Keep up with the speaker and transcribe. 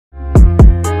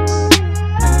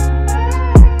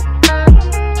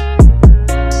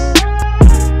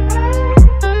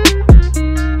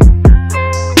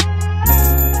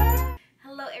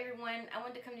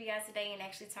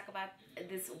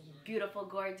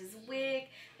gorgeous wig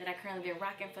that I currently been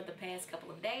rocking for the past couple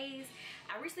of days.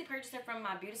 I recently purchased her from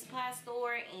my beauty supply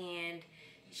store, and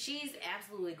she's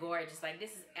absolutely gorgeous. Like,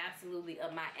 this is absolutely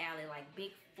up my alley. Like,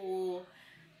 big, full,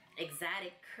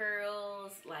 exotic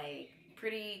curls, like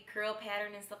pretty curl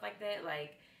pattern and stuff like that.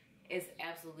 Like, it's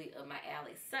absolutely up my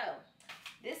alley. So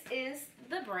this is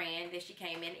the brand that she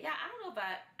came in. Yeah, I don't know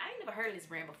about, I ain't never heard of this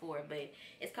brand before, but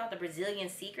it's called the Brazilian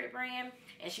Secret brand,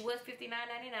 and she was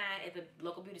 $59.99 at the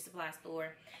local beauty supply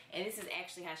store. And this is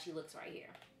actually how she looks right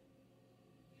here.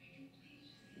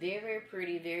 Very, very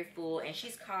pretty, very full, and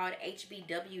she's called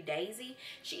HBW Daisy.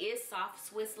 She is soft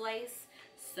Swiss lace,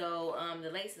 so the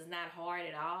lace is not hard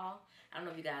at all. I don't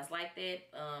know if you guys like that.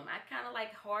 I kind of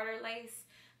like harder lace,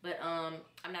 but I'm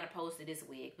not opposed to this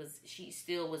wig because she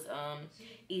still was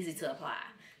easy to apply.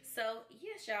 So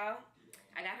yes, y'all,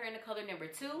 I got her in the color number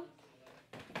 2,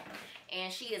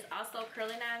 and she is also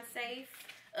curling on safe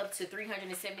up to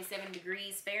 377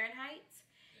 degrees Fahrenheit.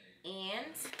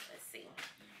 And let's see,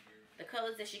 the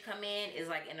colors that she come in is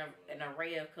like an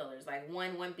array of colors, like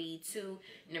 1B, 2,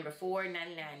 number 4,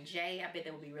 99J. I bet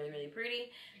that would be really, really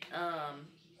pretty.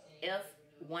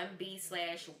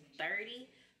 F1B/30,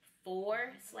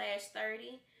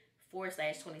 4/30,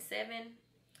 4/27,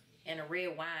 and a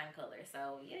red wine color.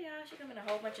 So yeah, y'all, she come in a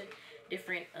whole bunch of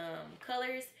different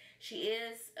colors. She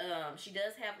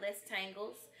does have less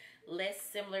tangles, less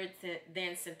similar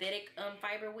than synthetic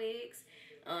fiber wigs.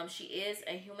 She is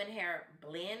a human hair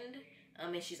blend,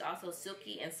 and she's also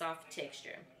silky and soft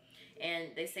texture.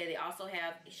 And they say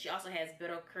she also has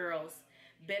better curls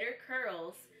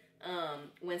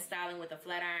when styling with a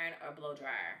flat iron or blow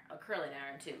dryer, a curling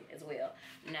iron too as well.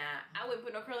 Now, I wouldn't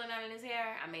put no curling iron in this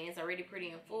hair. I mean, it's already pretty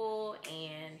and full,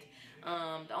 and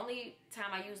the only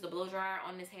time I use the blow dryer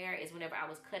on this hair is whenever I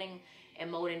was cutting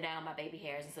and molding down my baby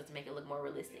hairs and stuff to make it look more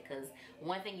realistic, because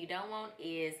one thing you don't want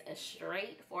is a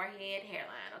straight forehead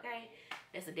hairline, okay?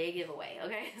 That's a dead giveaway,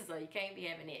 okay? So you can't be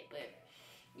having it. But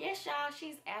yes, y'all,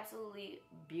 she's absolutely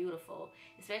beautiful,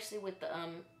 especially with the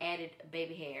added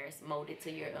baby hairs molded to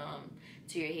your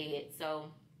head. So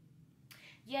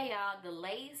yeah, y'all, the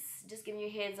lace, just giving you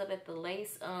a heads up at the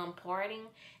lace parting,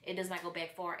 it does not go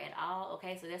back far at all,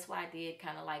 okay? So that's why I did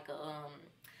kind of like the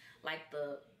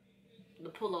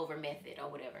pullover method or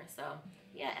whatever. So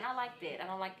yeah, and I like that. I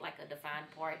don't like a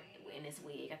defined part in this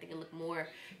wig. I think it looked more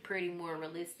pretty, more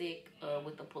realistic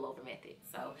with the pullover method.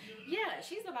 So yeah,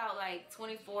 she's about like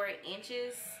 24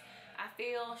 inches. I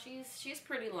feel she's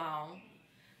pretty long.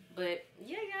 But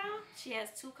yeah, y'all, she has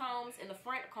 2 combs in the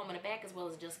front, a comb in the back, as well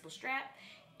as adjustable strap,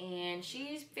 and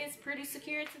she fits pretty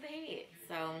secure to the head.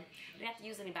 So you don't have to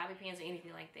use any bobby pins or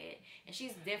anything like that. And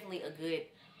she's definitely a good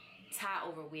tie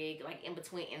over wig, like in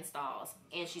between installs,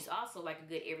 and she's also like a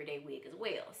good everyday wig as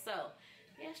well. So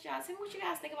yes, y'all, tell me what you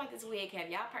guys think about this wig. Have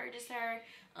y'all purchased her?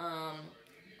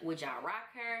 Would y'all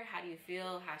rock her? How do you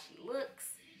feel how she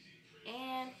looks?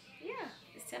 And yeah,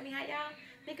 just tell me how y'all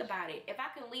think about it. If I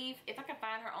can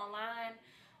find her online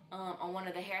on one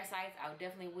of the hair sites, I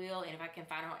definitely will. And if I can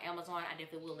find her on Amazon, I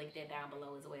definitely will link that down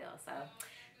below as well. So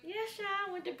yes, y'all,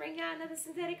 I wanted to bring y'all another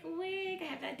synthetic wig. I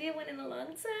have not did one in a long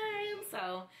time.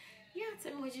 So yeah,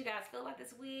 tell me what you guys feel about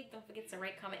this wig. Don't forget to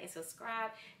rate, comment, and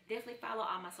subscribe. Definitely follow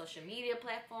all my social media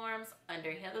platforms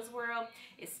under Heather's World,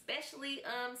 especially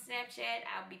Snapchat.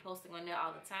 I'll be posting on there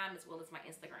all the time, as well as my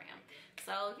Instagram.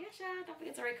 So yes, y'all, don't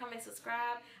forget to rate, comment, and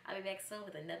subscribe. I'll be back soon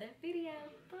with another video.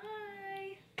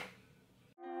 Bye.